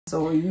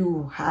So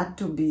you had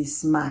to be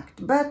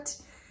smacked. But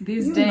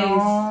these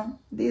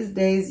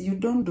days you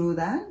don't do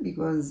that,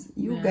 because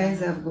you guys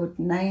have got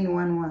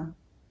 911.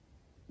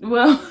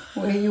 Well,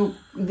 where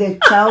the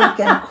child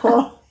can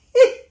call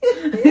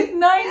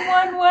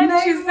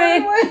 911. She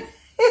said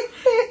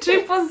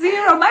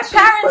 000. My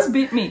parents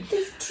beat me.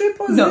 It's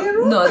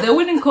 000. No, they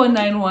wouldn't call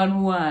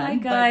 911. Hi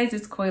guys,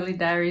 it's Coily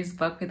Diaries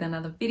back with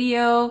another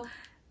video.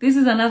 This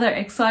is another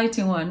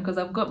exciting one because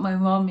I've got my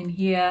mom in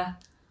here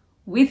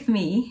with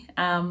me.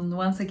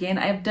 Once again,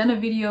 I've done a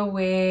video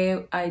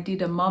where I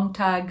did a mom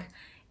tag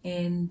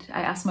and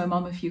I asked my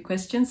mom a few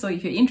questions. So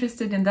if you're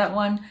interested in that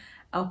one,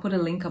 I'll put a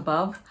link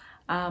above.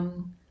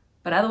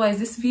 But otherwise,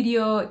 this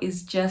video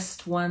is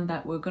just one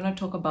that we're going to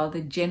talk about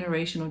the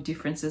generational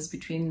differences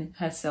between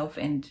herself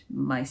and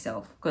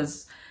myself.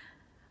 Because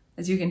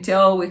as you can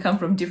tell, we come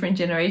from different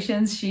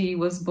generations. She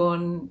was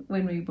born,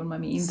 when were you born,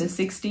 Mommy? In the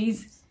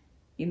 60s.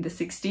 In the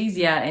 60s,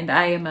 yeah. And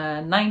I am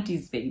a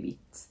 90s baby.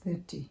 It's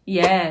 30.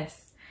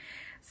 Yes.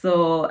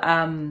 So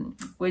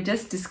we're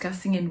just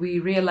discussing, and we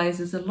realize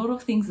there's a lot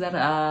of things that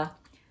are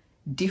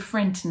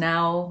different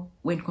now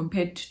when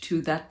compared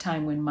to that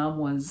time when mom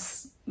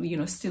was, you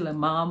know, still a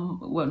mom.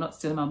 Well, not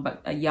still a mom,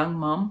 but a young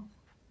mom.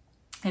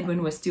 And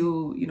when we're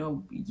still, you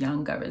know,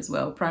 younger as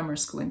well, primary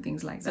school and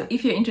things like that. So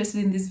if you're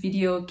interested in this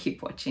video,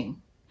 keep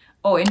watching.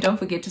 Oh, and don't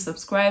forget to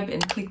subscribe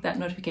and click that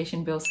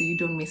notification bell so you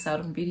don't miss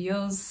out on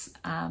videos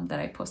that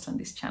I post on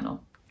this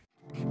channel.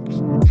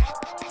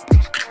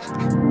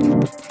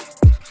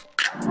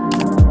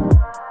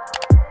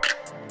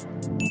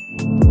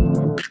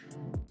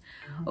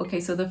 Okay,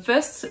 so the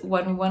first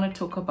one we want to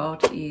talk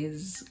about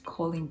is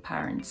calling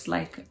parents.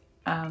 Like,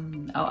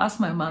 I'll ask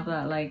my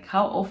mother, like,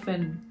 how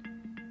often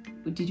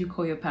did you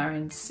call your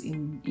parents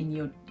in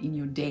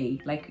your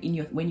day? Like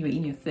when you were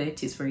in your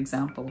 30s, for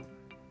example.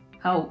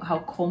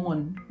 How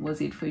common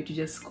was it for you to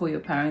just call your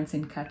parents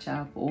and catch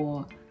up,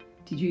 or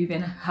did you even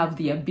have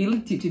the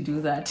ability to do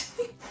that?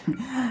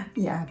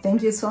 Yeah,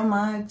 thank you so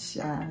much.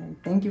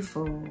 Thank you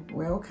for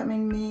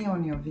welcoming me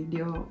on your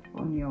video,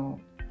 on your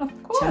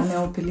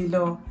channel,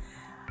 Pililo.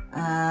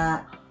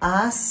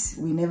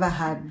 We never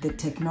had the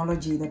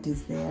technology that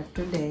is there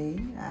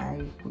today.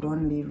 I could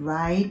only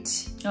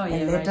write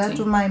a letter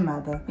to my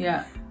mother,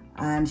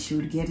 and she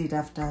would get it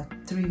after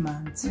 3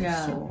 months or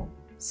so.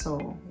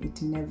 So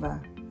it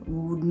never, we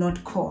would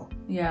not call.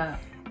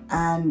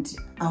 And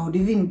I would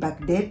even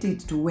backdate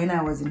it to when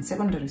I was in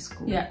secondary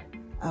school.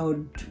 I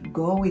would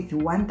go with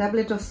 1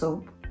 tablet of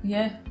soap,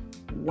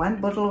 1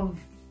 bottle of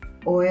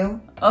oil,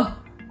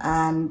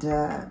 and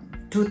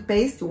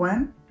toothpaste,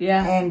 1.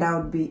 And I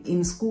would be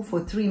in school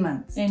for 3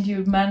 months. And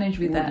you'd manage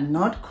with that? Would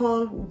not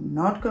call, would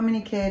not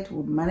communicate,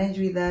 would manage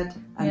with that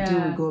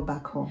until we go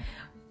back home.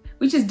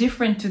 Which is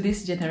different to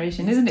this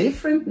generation, isn't it?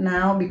 Different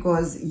now,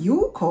 because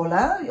you call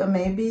her, or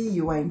maybe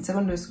you are in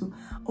secondary school.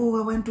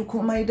 Oh, I want to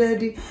call my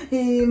daddy.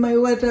 Hey, my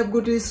what I've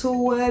got is so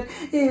what?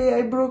 Hey,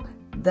 I broke.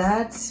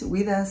 That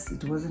with us,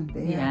 it wasn't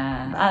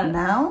there. But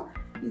now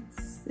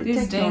it's the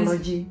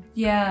technology.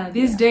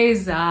 These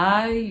days,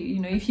 you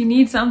know, if you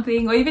need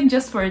something, or even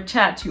just for a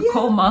chat, you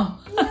call mom.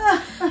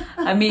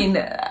 I mean,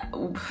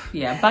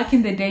 back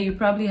in the day, you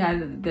probably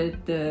had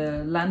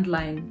the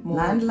landline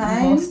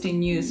most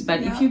in use.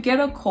 But if you get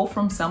a call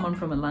from someone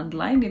from a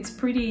landline, it's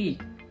pretty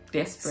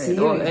desperate.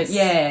 Or,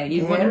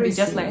 it wouldn't be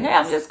just like, hey,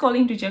 I'm just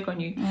calling to check on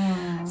you.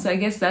 So I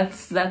guess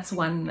that's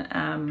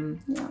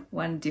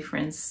one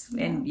difference.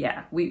 And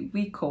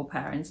we call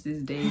parents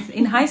these days.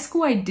 In high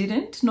school, I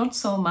didn't, not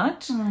so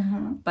much,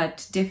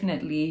 but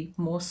definitely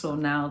more so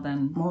now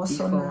than before.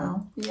 So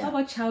now. How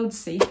about child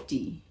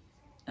safety?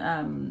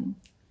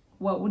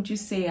 What would you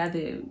say are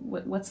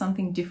what's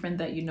something different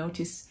that you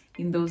notice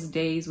in those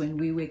days when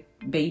we were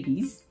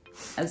babies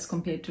as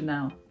compared to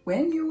now?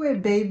 When you were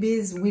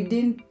babies, we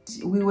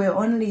were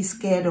only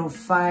scared of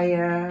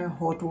fire,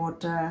 hot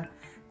water,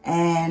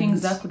 and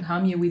things that could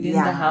harm you within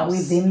the house.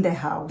 Within the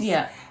house.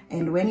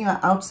 And when you are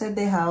outside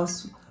the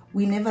house,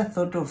 we never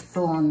thought of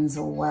thorns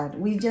or what.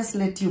 We just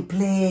let you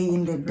play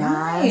in the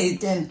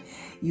dust, and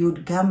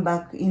you'd come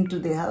back into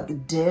the house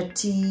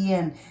dirty,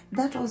 and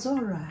that was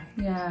all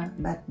right.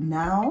 But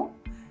now,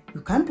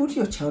 you can't put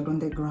your child on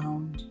the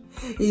ground.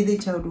 Hey, the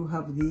child will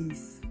have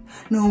this.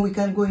 No, we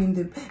can't go in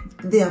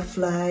there are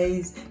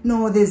flies.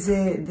 No, there's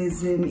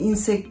an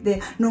insect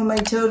there. No, my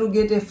child will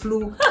get a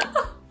flu.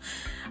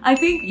 I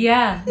think,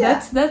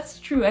 that's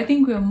true. I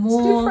think we're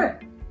more...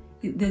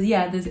 It's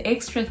different. There's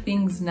extra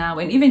things now,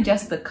 and even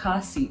just the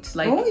car seat.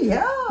 Like,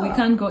 we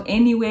can't go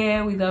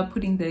anywhere without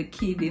putting the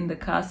kid in the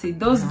car seat.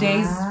 Those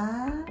days,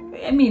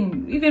 I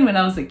mean, even when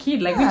I was a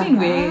kid, like we didn't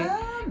wear...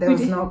 There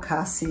was no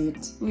car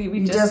seat.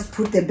 We just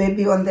put the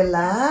baby on the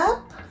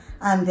lap,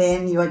 and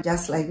then you are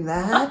just like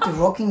that,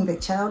 rocking the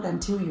child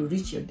until you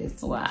reach your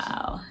destination.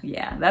 Wow.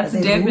 Yeah, that's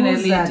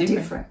definitely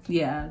different.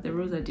 Yeah, the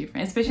rules are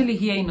different. Especially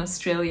here in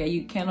Australia,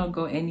 you cannot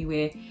go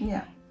anywhere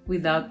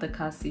without the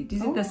car seat.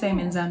 Is it the same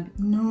in Zambia?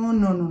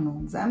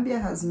 No. Zambia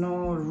has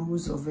no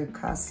rules of a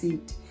car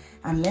seat,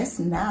 unless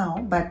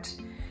now, but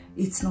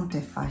It's not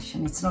a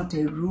fashion. It's not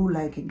a rule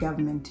like a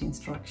government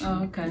instruction.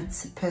 Oh, okay.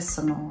 It's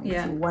personal.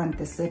 If you want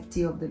the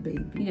safety of the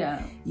baby.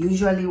 Yeah.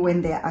 Usually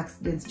when there are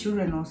accidents,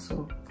 children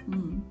also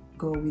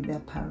go with their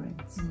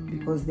parents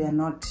because they are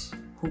not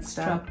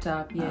strapped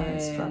up.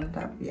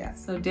 Yeah.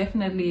 So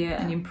definitely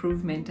an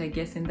improvement, I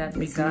guess, in that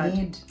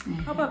regard.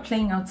 How about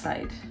playing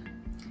outside?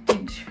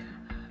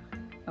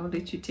 I'll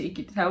let you take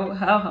it.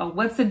 How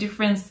what's the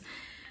difference?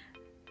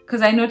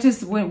 Because I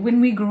noticed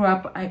when we grew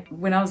up,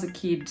 when I was a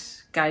kid,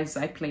 guys,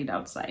 I played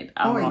outside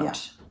a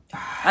lot.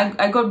 Yeah.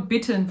 I got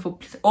bitten for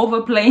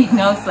overplaying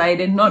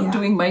outside and not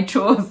doing my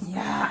chores.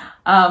 Yeah.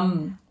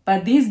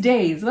 But these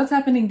days, what's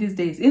happening these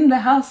days? In the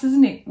house,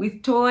 isn't it?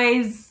 With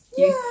toys.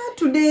 Yeah,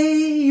 today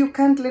you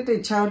can't let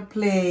a child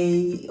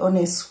play on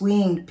a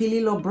swing.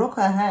 Pililo broke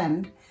her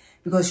hand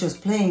because she was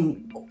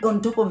playing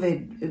on top of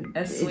a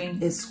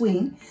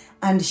swing,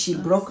 and she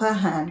broke her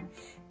hand.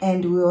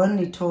 And we were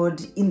only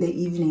told in the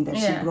evening that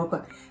she broke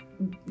her.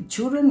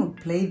 Children would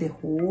play the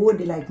whole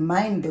day, like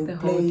mine, they would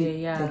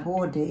play the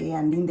whole day,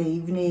 and in the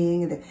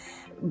evening.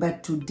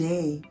 But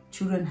today,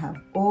 children have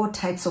all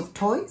types of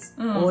toys,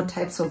 all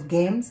types of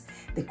games,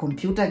 the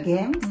computer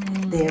games,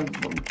 the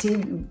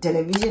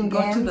television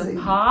games. Go to the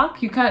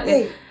park. You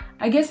can't.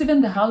 I guess even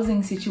the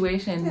housing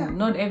situation,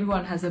 not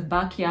everyone has a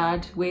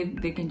backyard where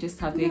they can just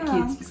have their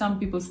kids. Some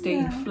people stay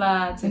in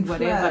flats and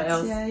whatever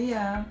else.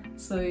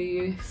 So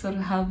you sort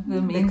of have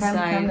them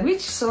inside.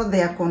 So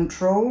they are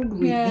controlled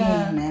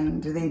within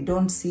and they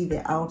don't see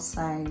the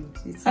outside.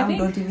 Some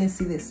don't even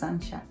see the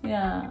sunshine.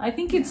 Yeah, I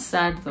think it's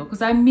sad though,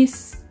 because I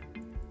miss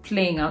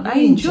playing out. I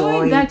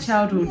enjoyed that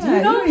childhood.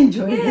 You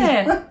enjoyed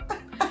it.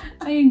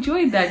 I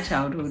enjoyed that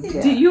childhood.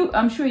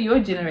 I'm sure your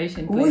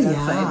generation played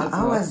outside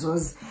as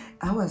well.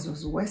 Ours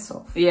was worse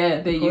off.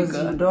 Yeah, there you go.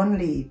 Because you'd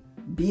only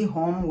be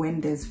home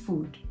when there's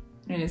food.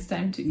 And it's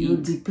time to eat.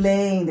 You'd be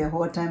playing the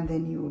whole time,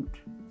 then you'd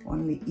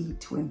only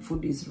eat when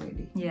food is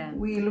ready. Yeah.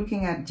 We're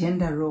looking at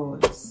gender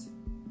roles.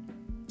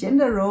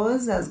 Gender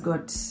roles has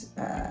got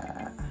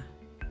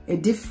a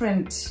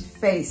different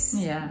face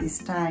this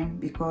time,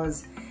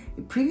 because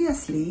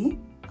previously,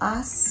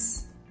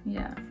 us,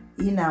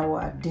 in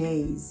our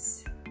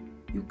days,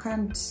 you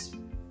can't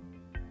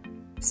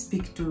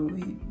speak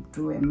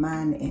to a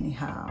man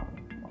anyhow,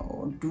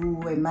 or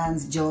do a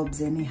man's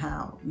jobs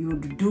anyhow.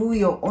 You'd do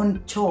your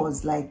own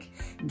chores, like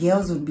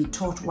girls would be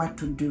taught what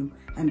to do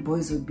and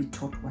boys would be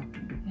taught what to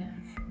do.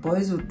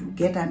 Boys would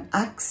get an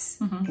axe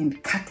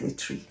and cut the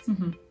tree.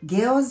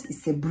 Girls,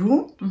 it's a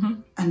broom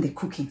and the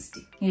cooking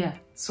stick. Yeah.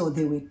 So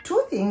there were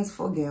two things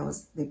for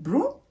girls, the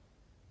broom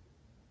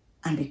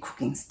and the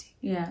cooking stick.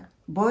 Yeah.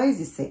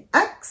 Boys, it's the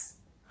axe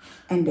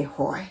and the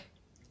hoe.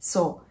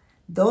 So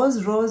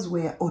those roles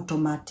were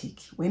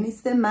automatic. When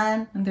it's the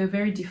man... And they're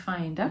very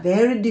defined, huh?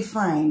 Very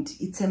defined.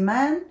 It's a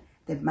man,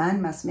 the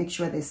man must make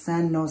sure the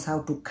son knows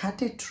how to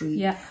cut a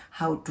tree,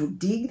 how to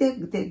dig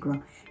the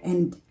ground.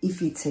 And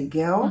if it's a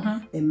girl,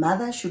 the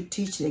mother should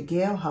teach the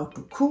girl how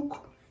to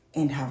cook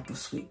and how to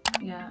sweep.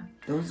 Yeah.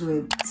 Those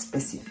were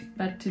specific.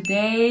 But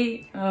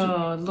today,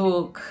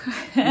 look.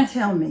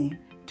 Tell me.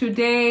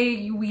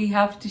 Today, we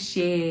have to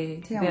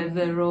share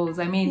the roles.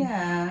 I mean,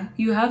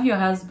 you have your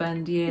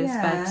husband,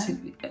 yes,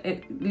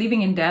 but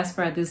living in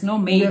diaspora, there's no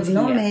maid here. There's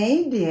no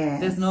maid, yes.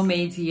 There's no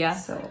maids here.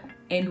 So,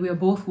 and we're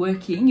both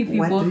working. If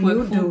you both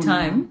work full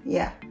time,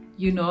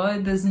 you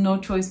know, there's no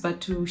choice but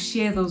to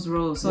share those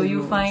roles. So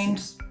you find,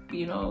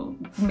 you know,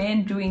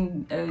 men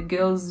doing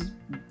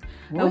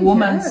a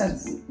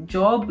woman's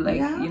job,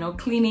 like, you know,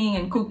 cleaning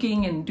and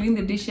cooking and doing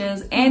the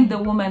dishes, and the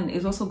woman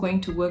is also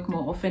going to work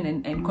more often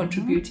and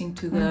contributing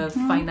to the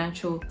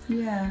financial.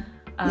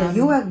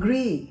 You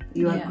agree.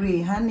 You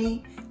agree,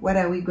 honey. What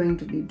are we going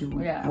to be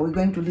doing? Are we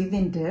going to live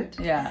in debt?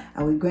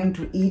 Are we going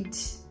to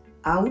eat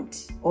out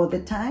all the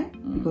time?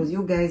 Because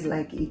you guys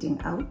like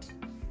eating out.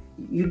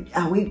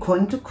 Are we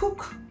going to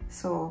cook?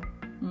 So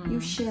you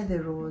share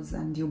the roles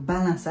and you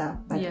balance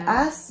out. But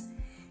us,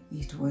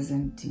 it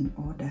wasn't in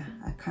order.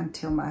 I can't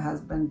tell my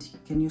husband,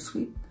 can you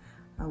sweep?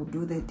 I'll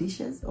do the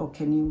dishes. Or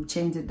can you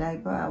change the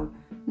diaper?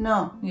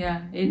 No.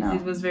 Yeah,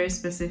 it was very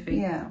specific.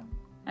 Yeah.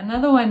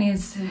 Another one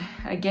is,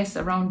 I guess,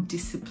 around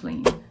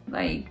discipline.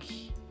 Like,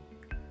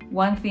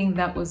 one thing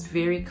that was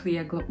very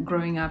clear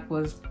growing up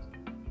was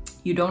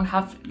you don't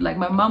have, like,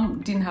 my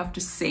mom didn't have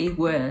to say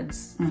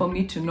words for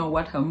me to know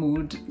what her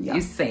mood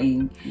is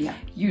saying.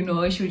 You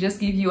know, she would just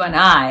give you an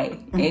eye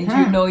and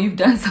you know you've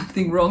done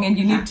something wrong and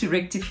you need to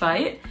rectify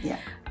it.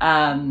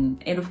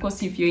 And of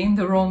course, if you're in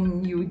the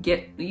wrong, you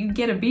get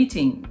a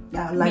beating.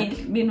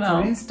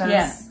 For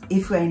instance,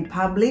 if you're in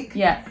public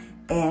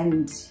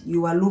and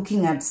you are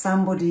looking at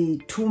somebody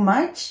too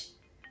much,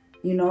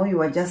 you know,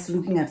 you are just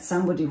looking at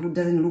somebody who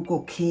doesn't look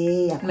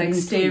okay. Like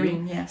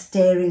staring,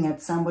 staring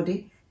at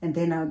somebody. And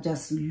then I'll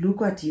just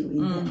look at you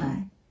in the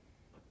eye.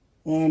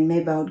 And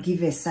maybe I'll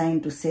give a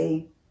sign to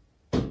say,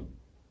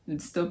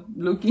 stop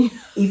looking.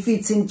 If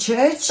it's in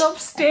church, stop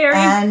staring.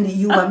 And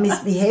you are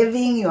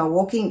misbehaving, you are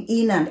walking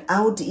in and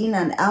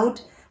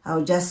out,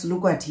 I'll just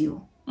look at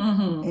you.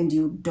 And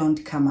you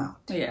don't come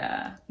out.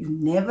 Yeah. You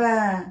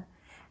never,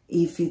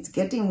 If it's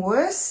getting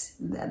worse,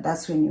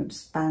 that's when you'd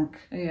spank.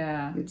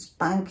 Yeah. You'd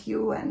spank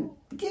you and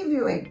give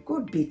you a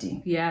good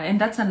beating. Yeah, and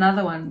that's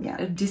another one. Yeah.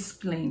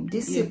 Discipline.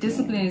 Discipline.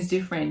 Discipline is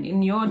different.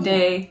 In your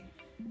day,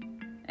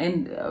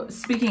 and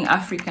speaking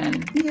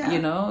African, you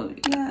know,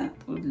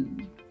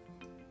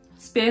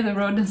 spare the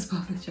rod and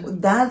spoil the child.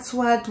 That's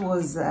what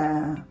was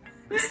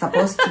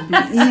supposed to be.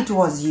 It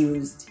was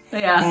used.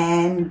 Yeah.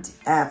 And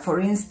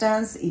for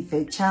instance, if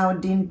a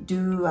child didn't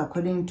do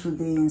according to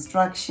the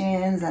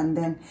instructions, and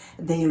then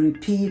they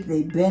repeat,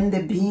 they burn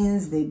the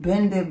beans, they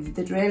burn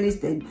the relish,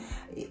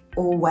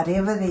 or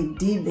whatever they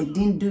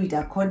didn't do it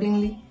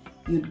accordingly,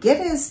 you'd get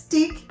a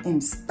stick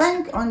and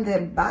spank on the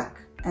back,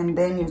 and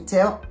then you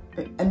tell,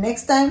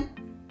 next time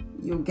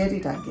you get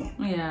it again.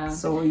 Yeah.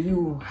 So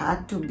you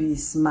had to be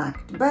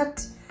smacked.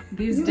 But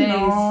these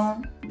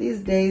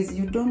days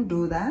you don't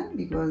do that,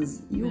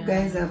 because you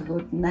guys have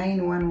got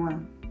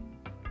 911.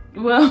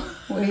 Well,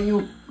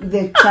 where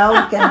the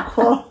child can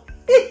call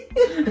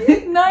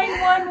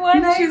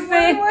 911. She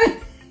said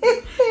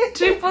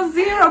 000.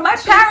 My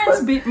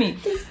parents beat me.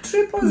 It's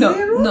 000.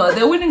 No,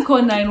 they wouldn't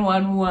call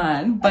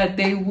 911, but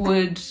they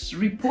would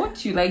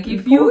report you. Like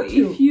if you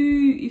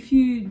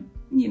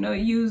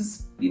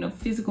use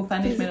physical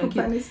punishment,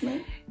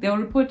 they'll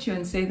report you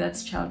and say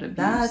that's child abuse.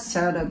 That's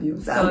child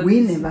abuse. So we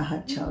never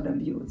had child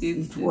abuse.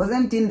 It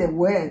wasn't in the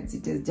words.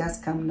 It has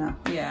just come now.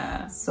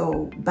 Yeah.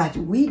 So, but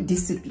we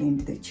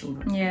disciplined the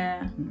children.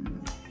 Yeah.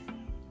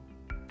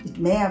 It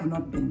may have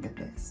not been the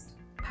best.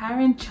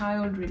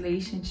 Parent-child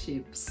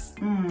relationships.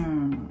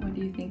 What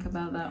do you think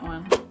about that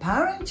one?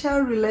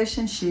 Parent-child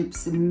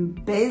relationships,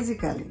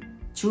 basically,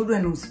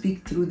 children will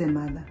speak through the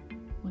mother.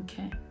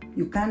 Okay.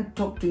 You can't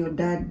talk to your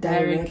dad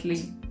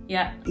directly.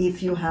 Yeah.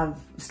 If you have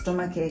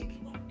stomachache.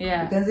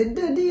 Yeah. You can say,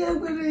 Daddy, I'm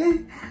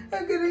gonna.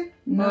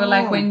 No. Or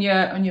like when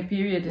you're on your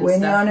period and when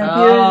stuff. You're on your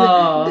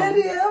period,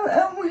 Daddy,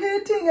 I'm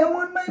hurting, I'm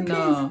on my No.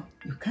 pills.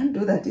 You can't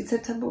do that. It's a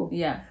taboo.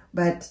 Yeah.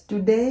 But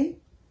today,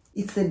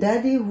 it's the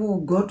daddy who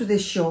will go to the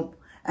shop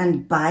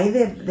and buy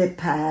the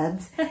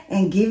pads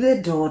and give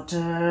the daughter,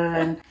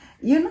 and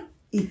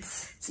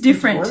it's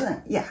different.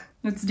 Yeah.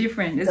 It's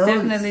different. It's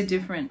definitely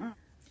different.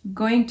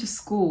 Going to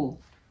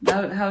school.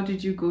 How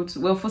did you go to?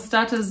 Well, for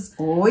starters,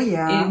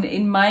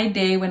 in my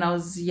day when I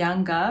was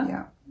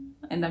younger,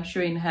 and I'm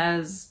sure in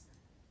hers,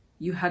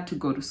 you had to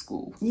go to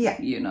school. Yeah,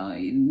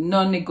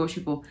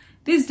 non-negotiable.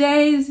 These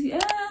days,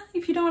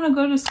 if you don't want to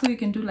go to school, you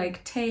can do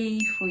like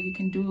TAFE, or you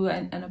can do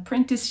an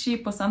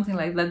apprenticeship or something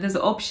like that. There's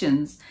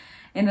options.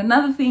 And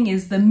another thing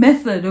is the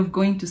method of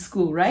going to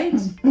school, right?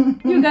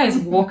 You guys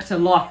walked a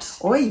lot.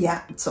 Oh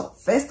yeah. So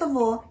first of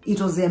all, it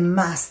was a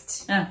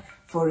must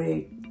for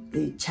a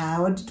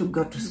child to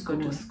go to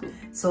school,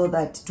 so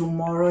that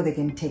tomorrow they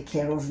can take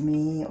care of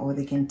me, or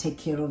they can take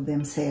care of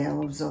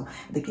themselves, or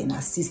they can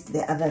assist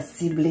the other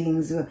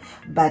siblings.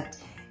 But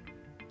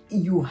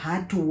you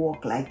had to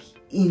walk. Like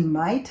in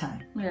my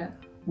time,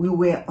 we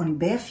were on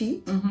bare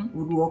feet.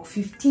 We'd walk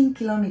 15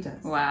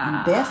 kilometers. Wow.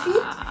 On bare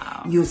feet.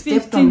 You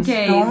stepped on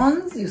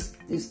stones,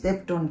 you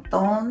stepped on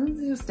thorns,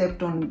 you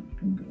stepped on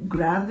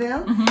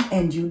gravel,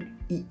 and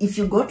if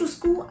you go to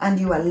school and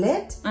you are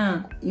late,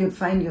 you'd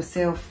find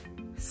yourself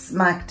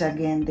smacked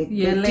again. The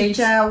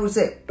teacher would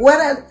say,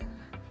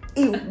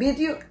 he beat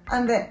you,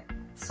 and then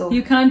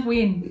you can't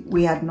win.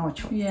 We had no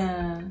choice.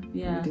 Yeah.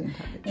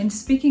 And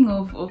speaking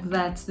of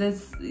that,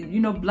 there's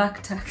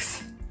black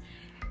tax.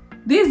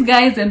 These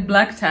guys in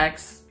black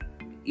tax,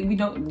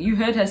 you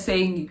heard her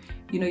saying,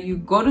 you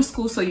go to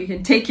school so you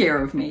can take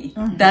care of me.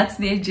 That's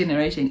their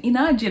generation. In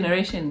our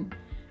generation,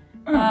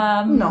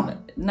 no.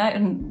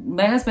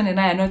 My husband and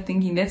I are not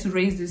thinking, let's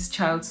raise this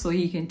child so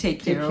he can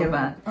take care of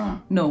us.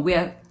 No, we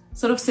are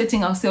sort of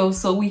setting ourselves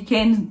so we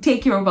can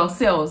take care of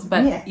ourselves.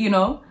 But,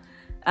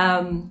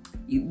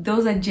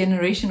 those are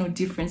generational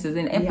differences.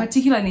 And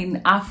particularly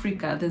in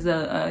Africa, there's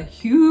a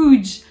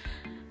huge,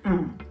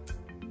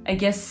 I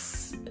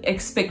guess,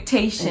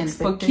 expectation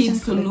for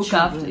kids to look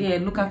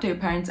after your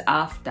parents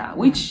after,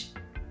 which,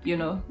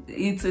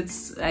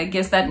 it's I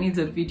guess that needs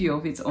a video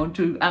of its own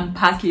to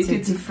unpack it.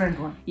 It's a different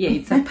one. Yeah,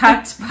 it's a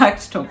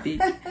packed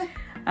topic.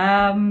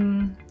 How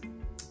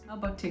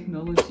about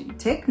technology?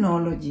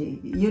 Technology.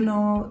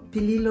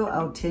 Pililo,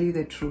 I'll tell you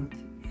the truth.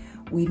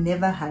 We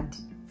never had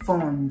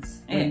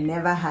phones. We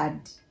never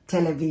had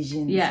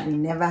televisions. We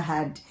never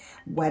had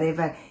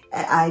whatever,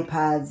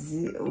 iPads.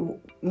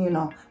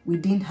 We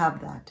didn't have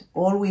that.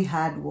 All we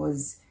had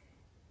was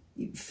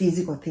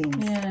physical things.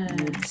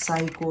 You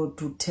cycle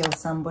to tell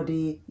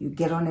somebody, you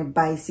get on a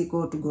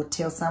bicycle to go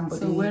tell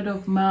somebody. So word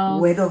of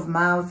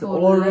mouth,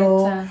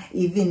 oral,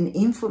 even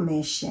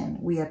information.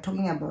 We are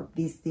talking about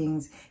these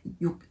things.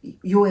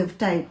 You have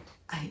typed.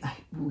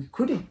 We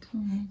couldn't.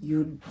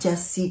 You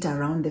just sit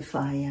around the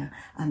fire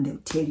and they'll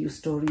tell you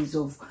stories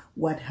of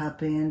what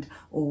happened,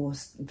 or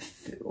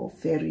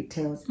fairy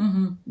tales.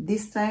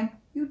 This time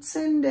you'd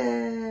send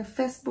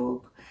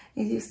Facebook,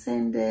 you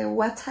send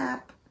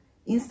WhatsApp,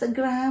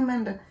 Instagram,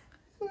 and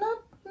no.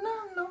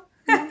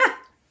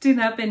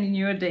 Didn't happen in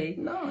your day.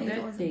 No,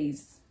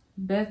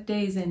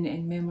 birthdays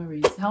and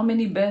memories. How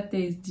many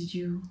birthdays did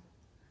you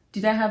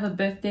did I have a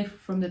birthday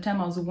from the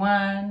time I was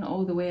 1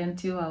 all the way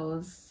until I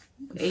was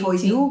 18? For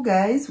you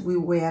guys, we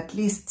were at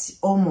least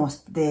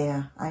almost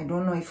there. I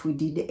don't know if we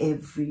did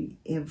every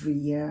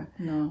year,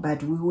 no,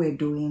 but we were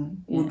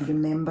doing, would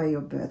remember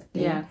your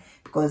birthday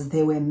because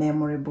they were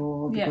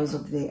memorable because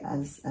of the,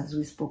 as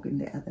we spoke in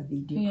the other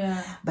video.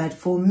 Yeah. But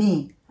for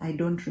me, I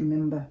don't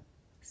remember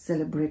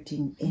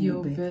celebrating any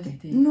your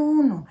birthday.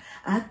 No.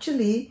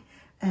 Actually,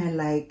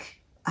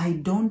 like, I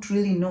don't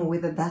really know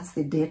whether that's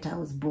the date I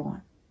was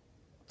born.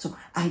 So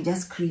I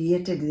just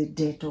created the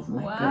date of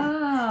my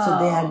birth. So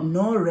there had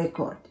no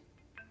record.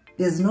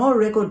 There's no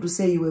record to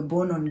say you were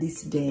born on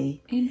this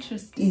day.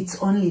 Interesting. It's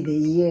only the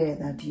year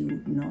that you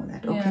would know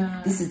that, okay,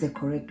 this is the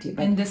correct year.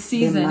 And the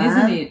season,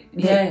 isn't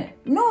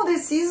it? No, the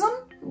season,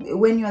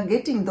 when you are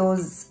getting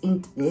those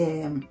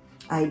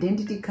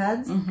identity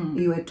cards,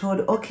 you were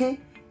told, okay,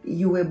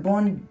 you were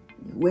born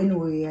when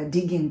we were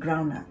digging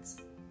groundnuts.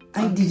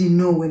 I didn't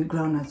know when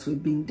groundnuts were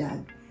being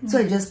dug. So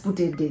I just put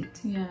a date.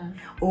 Yeah.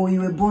 Or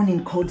you were born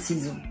in cold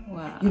season.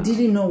 Wow. You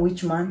didn't know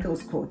which month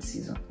was cold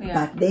season.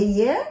 Yeah. But the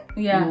year,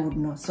 you would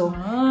know. So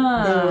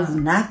there was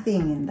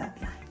nothing in that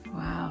line.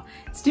 Wow.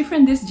 It's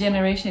different this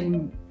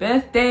generation.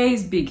 Birthday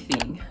is big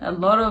thing. A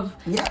lot of,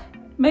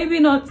 maybe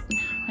not,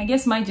 I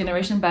guess my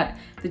generation, but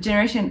the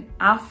generation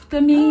after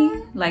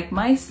me, like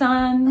my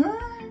son,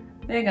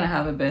 they're gonna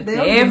have a birthday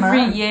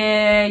every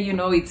year. You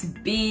know, it's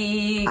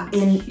big.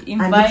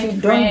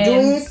 Invite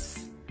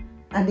friends.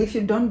 And if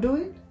you don't do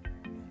it?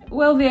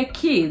 Well, they're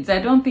kids. I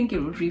don't think it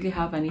would really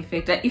have an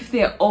effect. If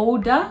they're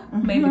older,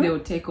 maybe they will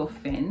take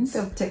offense.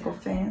 They'll take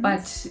offense.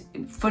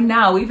 But for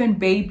now, even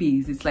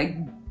babies, it's like,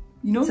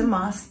 you know, it's a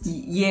must.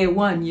 Year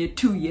 1, year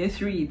 2, year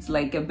 3, it's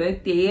like a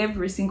birthday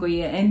every single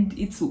year, and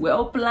it's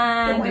well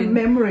planned. And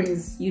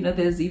memories. You know,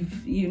 there's,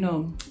 you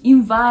know,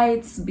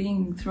 invites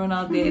being thrown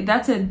out there.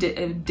 That's a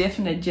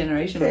definite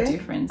generational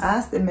difference.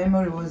 As the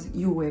memory was,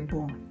 you were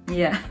born.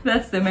 Yeah,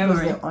 that's the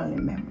memory. That was the only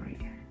memory.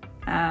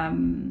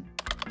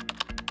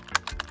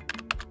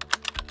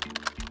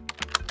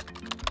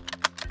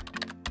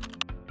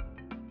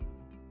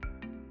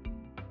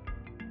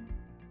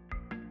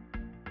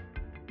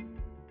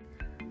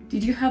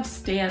 Did you have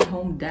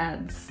stay-at-home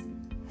dads?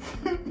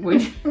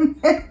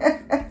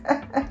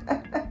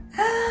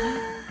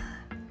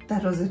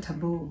 That was a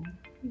taboo.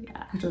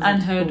 Yeah.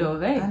 Unheard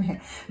of, eh?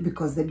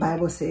 Because the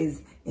Bible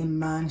says a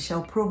man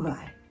shall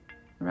provide.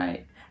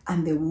 Right.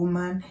 And the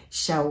woman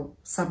shall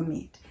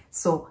submit.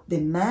 So the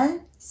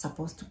man is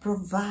supposed to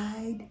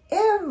provide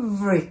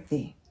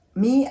everything.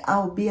 Me,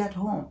 I'll be at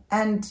home.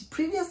 And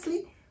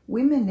previously,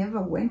 women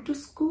never went to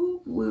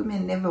school.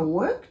 Women never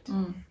worked.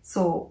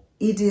 So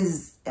it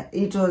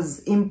was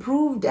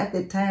improved at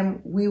the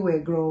time we were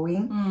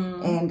growing,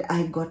 and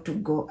I got to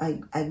go.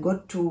 I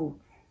got to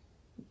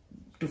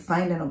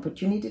find an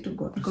opportunity to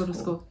go to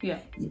school. Yeah.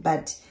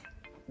 But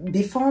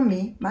before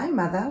me, my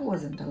mother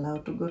wasn't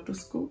allowed to go to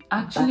school.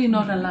 Actually,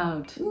 not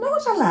allowed.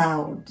 Not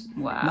allowed.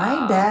 Wow.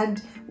 My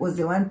dad was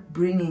the one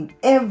bringing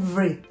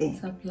everything.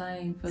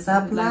 Supplying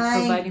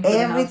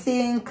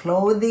everything,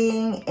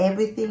 clothing,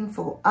 everything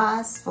for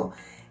us.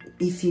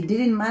 If he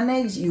didn't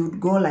manage,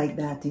 you'd go like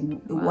that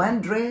in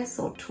one dress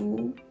or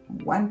two,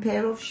 one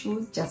pair of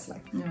shoes, just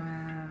like that.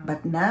 Wow.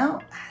 But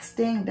now,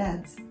 staying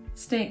dads.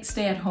 Stay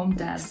at home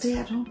dads. Stay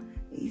at home.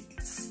 It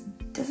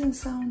doesn't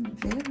sound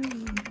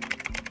very,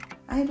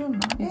 I don't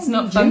know. It's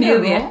not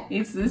familiar.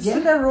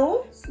 Gender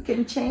roles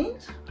can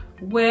change.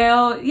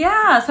 Well,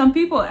 yeah, some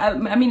people,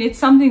 I mean, it's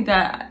something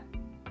that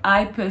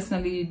I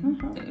personally,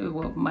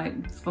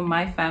 for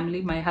my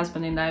family, my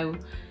husband and I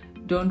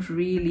don't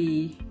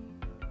really,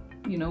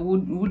 you know,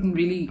 wouldn't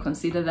really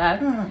consider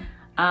that.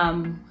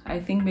 I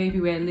think maybe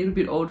we're a little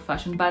bit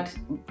old-fashioned, but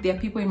there are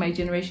people in my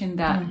generation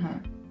that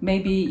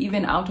maybe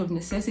even out of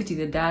necessity,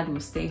 the dad will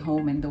stay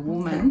home and the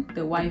woman,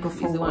 the wife, is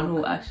the one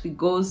who actually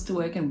goes to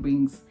work and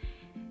brings.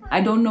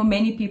 I don't know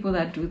many people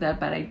that do that,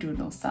 but I do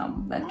know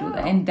some that do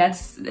that. And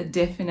that's a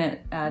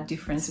definite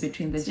difference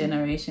between the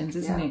generations,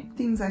 isn't it?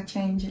 Things are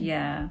changing.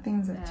 Yeah.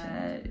 Things are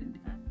changing.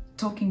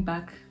 Talking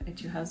back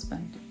at your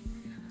husband.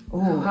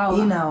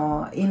 In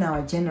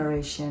our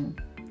generation,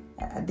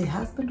 the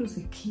husband was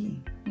a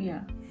king.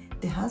 Yeah.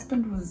 The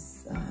husband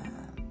was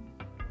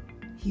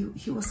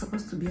he was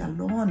supposed to be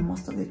alone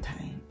most of the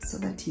time, so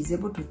that he's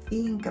able to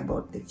think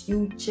about the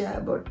future,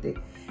 about the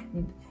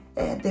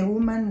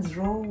woman's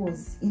role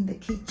was in the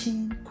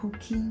kitchen,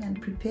 cooking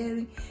and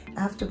preparing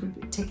after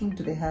taking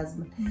to the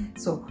husband.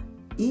 So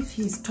if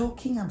he's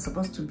talking, I'm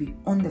supposed to be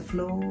on the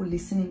floor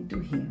listening to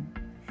him.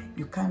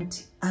 You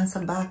can't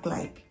answer back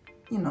like,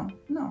 you know,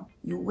 no,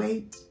 you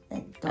wait.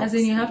 As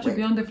in you have to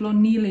be on the floor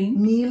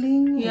kneeling.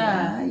 Kneeling,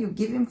 yeah. You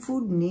give him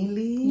food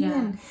kneeling,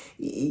 and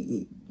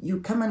you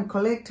come and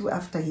collect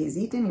after he's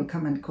eaten. You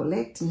come and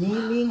collect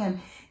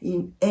kneeling,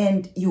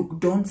 and you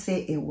don't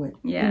say a word.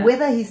 Yeah.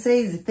 Whether he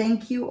says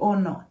thank you or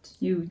not,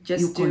 you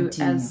just do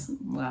continue. As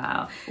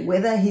wow.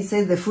 Whether he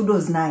says the food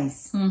was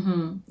nice,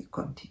 you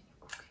continue.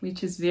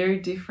 Which is very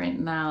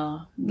different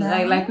now.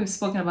 Like we've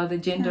spoken about the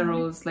gender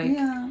roles, like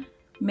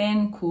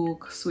men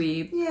cook,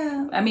 sweep.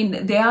 Yeah. I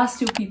mean, there are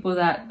still people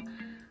that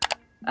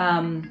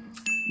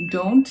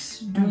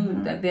don't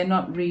do that. They're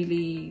not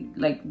really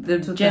like the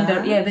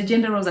gender. Yeah, the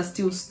gender roles are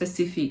still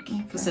specific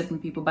for certain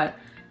people, but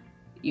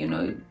you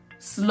know,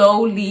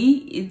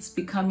 slowly it's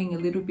becoming a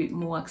little bit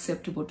more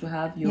acceptable to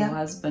have your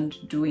husband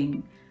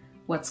doing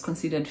what's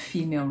considered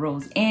female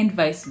roles and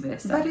vice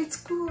versa. But it's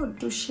good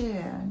to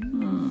share.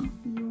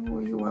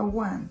 You are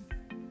one.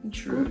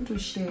 It's good to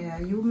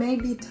share. You may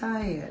be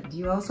tired.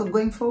 You're also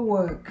going for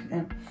work,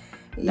 and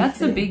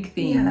that's a big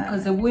thing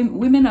because the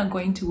women are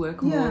going to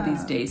work more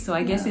these days. So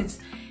I guess it's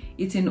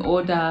in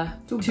order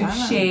to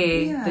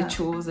share the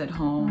chores at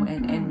home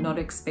and not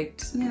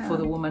expect for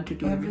the woman to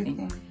do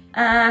everything.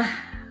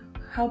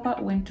 How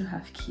about when to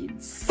have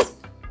kids?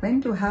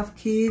 When to have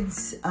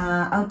kids,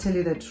 I'll tell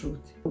you the truth.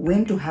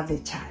 When to have a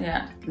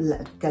child,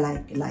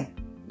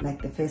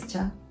 like the first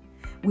child,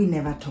 we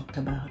never talked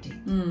about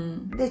it.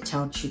 The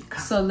child should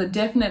come. So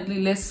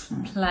definitely less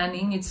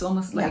planning. It's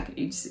almost like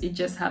it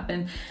just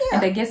happened.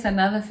 And I guess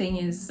another thing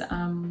is,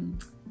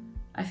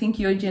 I think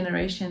your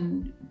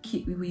generation,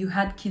 you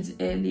had kids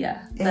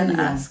earlier than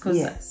us.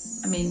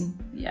 Because I mean,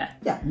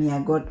 me,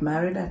 I got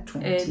married at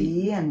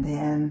 20, and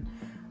then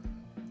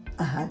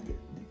I had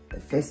the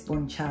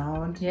firstborn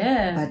child.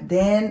 But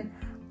then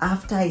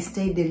after I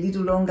stayed a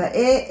little longer,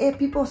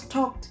 people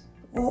talked.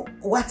 Oh,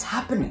 what's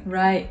happening?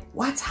 Right.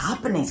 What's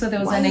happening? So there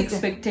was an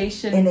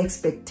expectation. An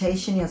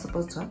expectation. You're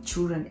supposed to have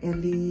children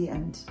early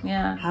and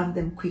have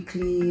them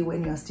quickly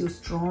when you're still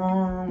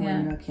strong.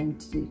 When you can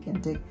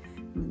take.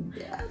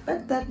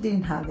 But that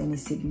didn't have any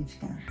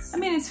significance. I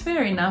mean, it's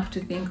fair enough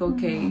to think,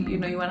 okay, you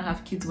know, you want to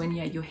have kids when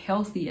you're your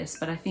healthiest.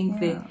 But I think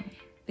the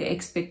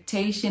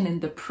expectation and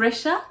the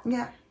pressure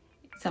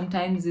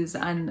sometimes is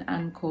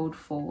uncalled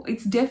for.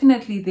 It's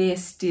definitely there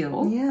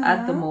still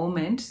at the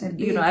moment.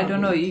 You know, I don't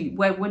know.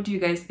 What do you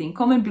guys think?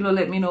 Comment below.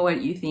 Let me know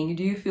what you think.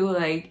 Do you feel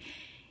like,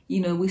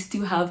 you know, we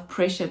still have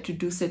pressure to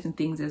do certain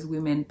things as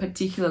women,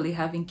 particularly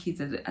having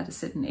kids at a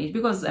certain age?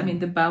 Because, I mean,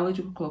 the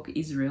biological clock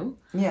is real.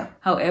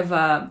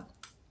 However,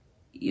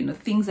 you know,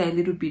 things are a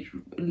little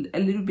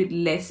bit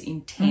less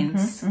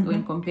intense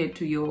when compared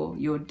to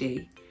your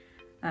day.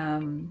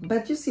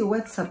 But you see,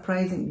 what's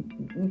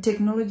surprising,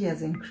 technology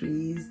has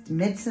increased,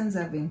 medicines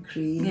have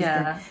increased,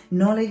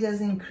 knowledge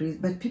has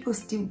increased, but people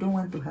still don't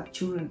want to have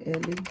children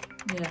early.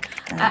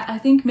 I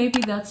think maybe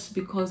that's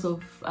because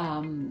of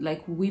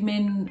like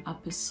women are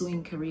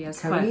pursuing careers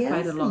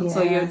quite a lot.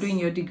 So you're doing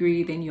your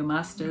degree, then your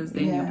master's,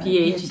 then your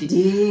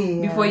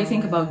PhD before you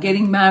think about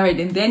getting married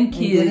and then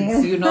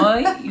kids. You know,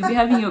 you'll be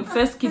having your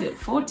first kid at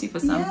 40 for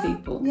some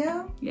people.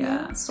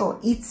 So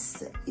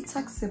it's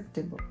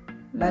acceptable.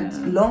 But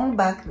long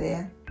back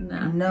there,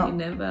 no, you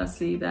never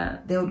see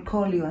that. They would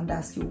call you and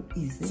ask you,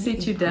 "Is there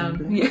sit you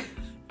problem? Down?" Yeah.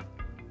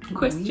 Do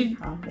question. We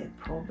have a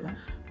problem?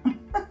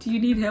 Do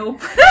you need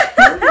help?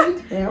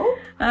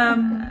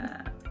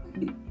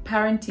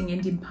 Parenting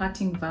and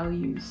imparting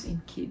values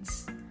in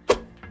kids.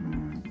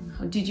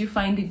 Did you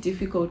find it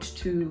difficult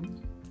to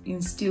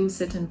instill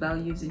certain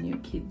values in your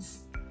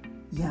kids?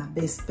 Yeah,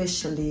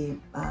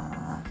 especially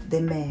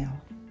the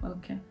male.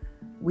 Okay.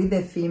 With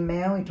the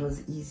female, it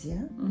was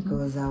easier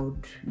because I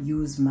would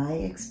use my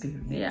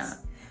experience.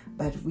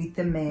 But with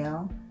the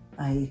male,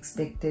 I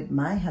expected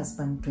my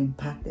husband to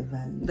impart the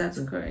values. That's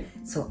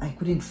correct. So I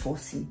couldn't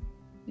force him.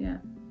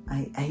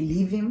 I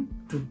leave him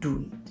to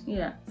do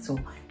it. So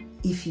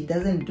if he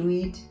doesn't do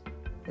it,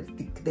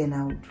 then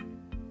I would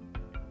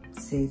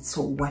say,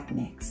 so what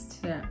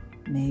next?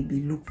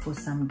 Maybe look for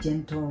some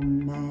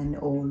gentleman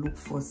or look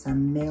for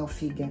some male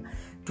figure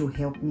to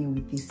help me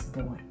with this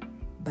boy.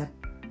 But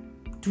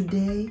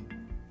today,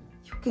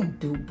 you can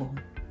do both.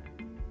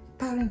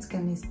 Parents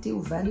can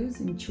instill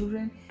values in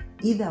children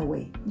either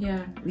way.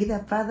 Either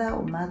father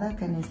or mother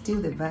can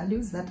instill the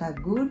values that are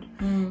good,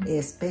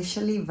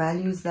 especially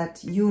values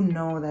that you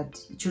know that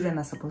children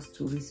are supposed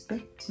to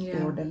respect the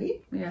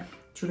elderly.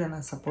 Children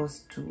are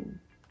supposed to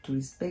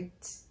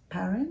respect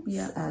parents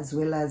as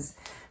well as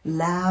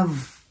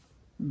love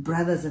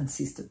brothers and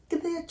sisters.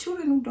 There are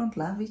children who don't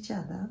love each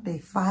other. They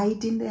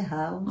fight in the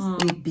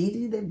house. They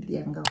beat the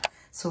younger.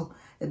 So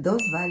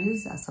those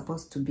values are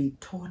supposed to be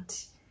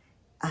taught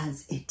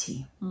as a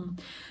team.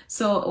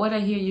 So what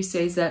I hear you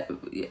say is that,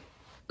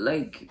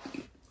 like,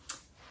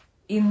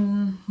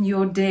 in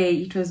your day,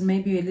 it was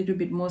maybe a little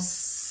bit more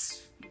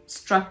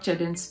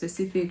structured and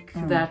specific.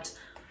 That,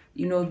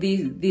 you know,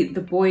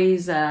 the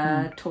boys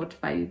are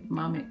taught by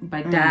mom,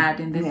 by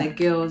dad, and then the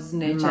girls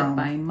nurtured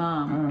by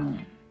mom.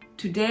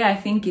 Today, I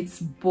think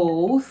it's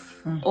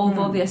both.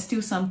 Although there are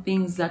still some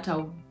things that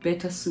are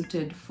better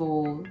suited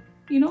for,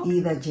 you know,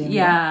 either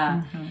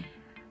gender.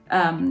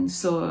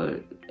 So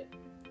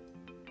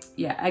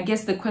I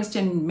guess the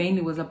question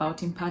mainly was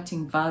about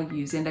imparting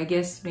values, and I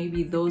guess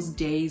maybe those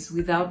days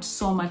without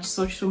so much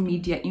social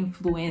media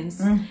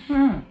influence,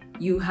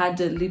 you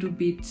had a little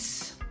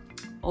bit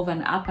of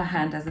an upper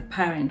hand as a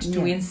parent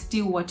to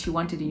instill what you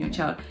wanted in your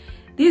child.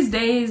 These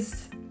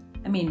days,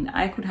 I mean,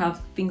 I could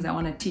have things I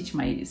want to teach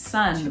my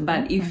son,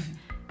 but if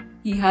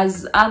he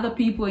has other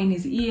people in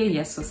his ear, he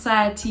has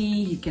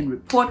society, he can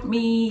report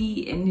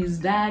me and his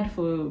dad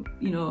for,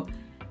 you know,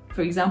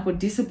 for example,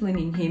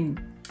 disciplining him,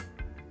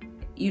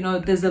 you know,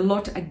 there's a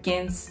lot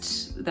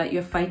against that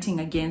you're fighting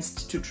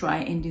against to try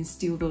and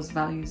instill those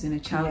values in a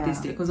child these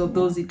days because of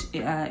those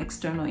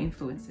external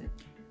influences.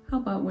 How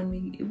about when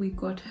we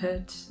got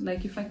hurt?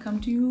 Like if I come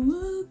to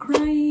you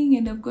crying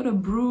and I've got a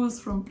bruise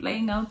from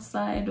playing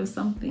outside or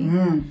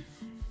something,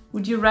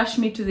 would you rush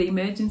me to the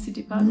emergency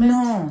department?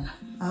 No,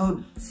 I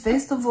would,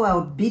 first of all, I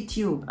would beat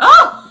you.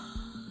 Oh!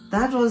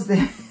 That was the...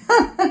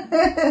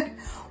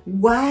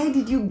 Why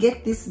did you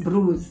get this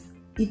bruise?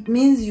 It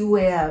means you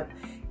were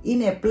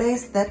in a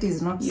place that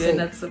is not safe. You're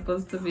not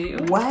supposed to be.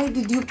 Why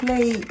did you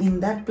play in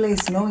that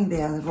place knowing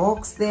there are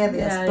rocks there,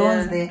 there are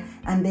stones there,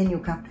 and then you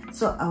come?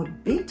 So I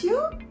would beat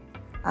you.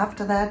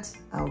 After that,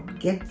 I would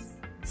get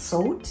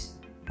salt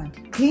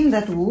and clean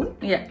that wound.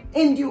 Yeah.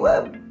 And you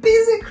were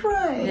busy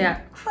crying.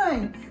 Yeah.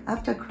 Crying.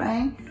 After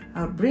crying,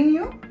 I would bring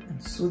you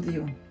and soothe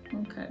you.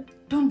 Okay.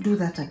 Don't do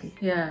that again.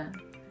 Yeah.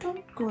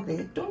 Don't go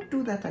there. Don't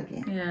do that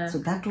again. Yeah. So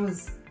that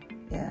was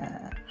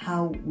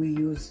how we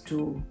used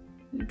to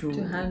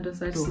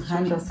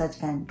handle such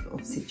kind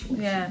of situation.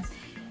 Yeah.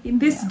 In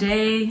this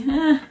day,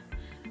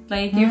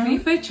 like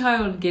if a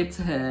child gets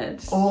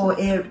hurt or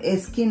a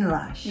skin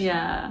rash,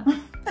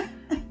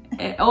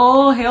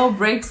 all hell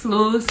breaks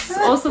loose.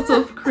 All sorts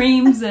of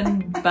creams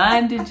and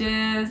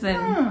bandages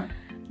and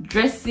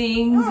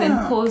dressings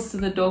and calls to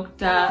the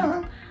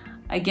doctor.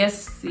 I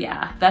guess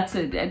that's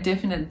a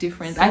definite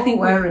difference. So I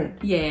think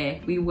worried.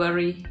 We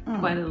worry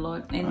quite a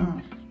lot,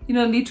 and you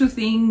know, little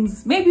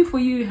things. Maybe for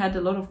you had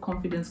a lot of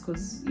confidence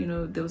because you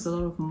know there was a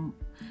lot of,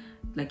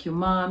 like, your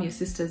mom, your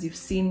sisters. You've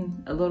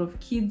seen a lot of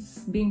kids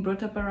being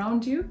brought up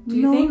around you. Do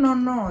you think?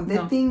 No.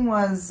 The thing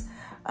was,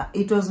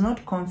 it was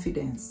not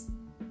confidence.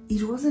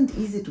 It wasn't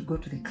easy to go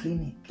to the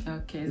clinic.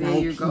 Okay, there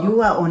you go.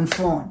 You are on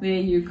phone. There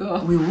you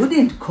go. We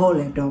wouldn't call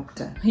a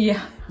doctor.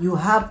 Yeah. You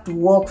have to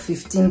walk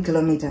 15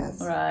 kilometers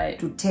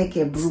to take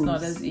a bruise. It's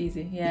not as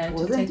easy. Yeah, it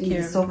wasn't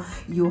easy. So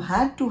you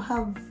had to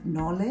have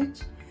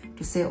knowledge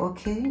to say,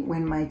 okay,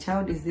 when my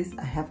child is this,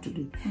 I have to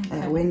do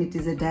it. When it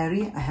is a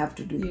diarrhea, I have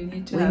to do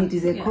it. When it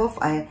is a cough,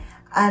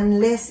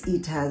 unless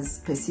it has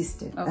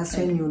persisted. That's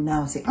when you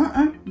now say,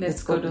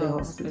 let's go to the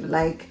hospital.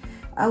 Like,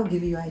 I'll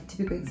give you a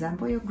typical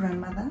example. Your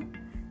grandmother,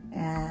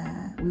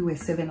 we were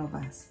 7 of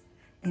us,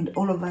 and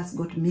all of us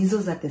got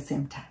measles at the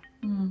same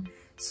time.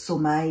 So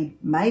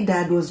my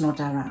dad was not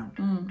around,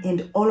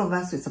 and all of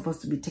us were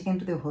supposed to be taken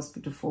to the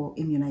hospital for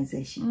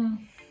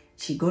immunization.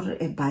 She got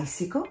a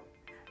bicycle.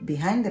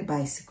 Behind the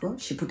bicycle,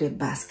 she put a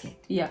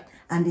basket. Yeah.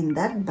 And in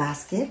that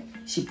basket,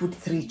 she put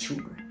 3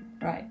 children.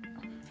 Right.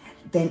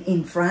 Then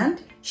in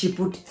front, she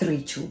put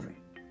 3 children.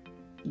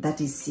 That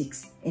is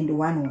 6, and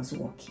 1 was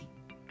walking.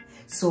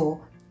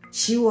 So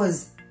she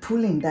was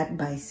pulling that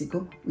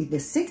bicycle with the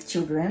 6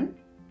 children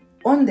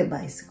on the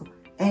bicycle,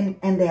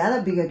 and the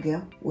other bigger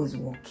girl was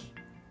walking.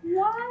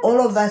 What? All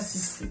of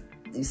us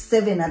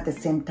 7 at the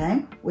same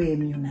time were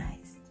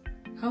immunized.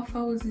 How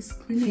far was this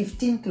clinic?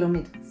 15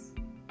 kilometers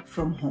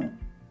from home.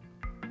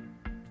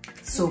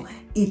 So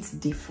it's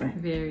different.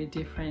 Very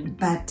different.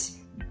 But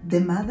the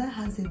mother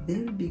has a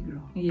very big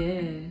role.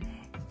 Yeah.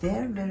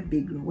 Very, very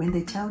big role. When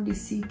the child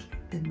is sick,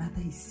 the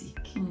mother is sick.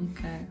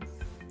 Okay.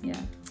 Yeah.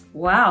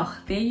 Wow,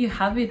 there you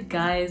have it,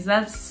 guys.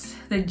 That's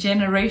the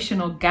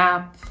generational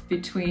gap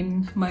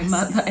between my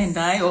mother and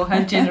I, or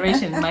her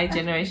generation and my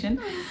generation.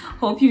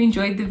 Hope you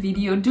enjoyed the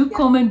video. Do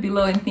comment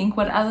below and think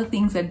what other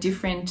things are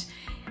different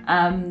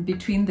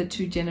between the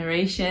 2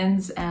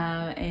 generations.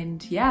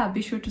 And yeah,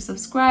 be sure to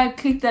subscribe,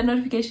 click that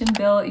notification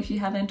bell if you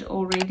haven't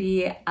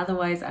already.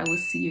 Otherwise, I will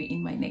see you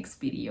in my next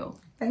video.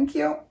 Thank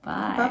you.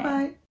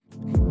 Bye.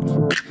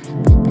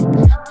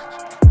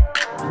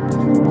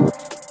 Bye-bye.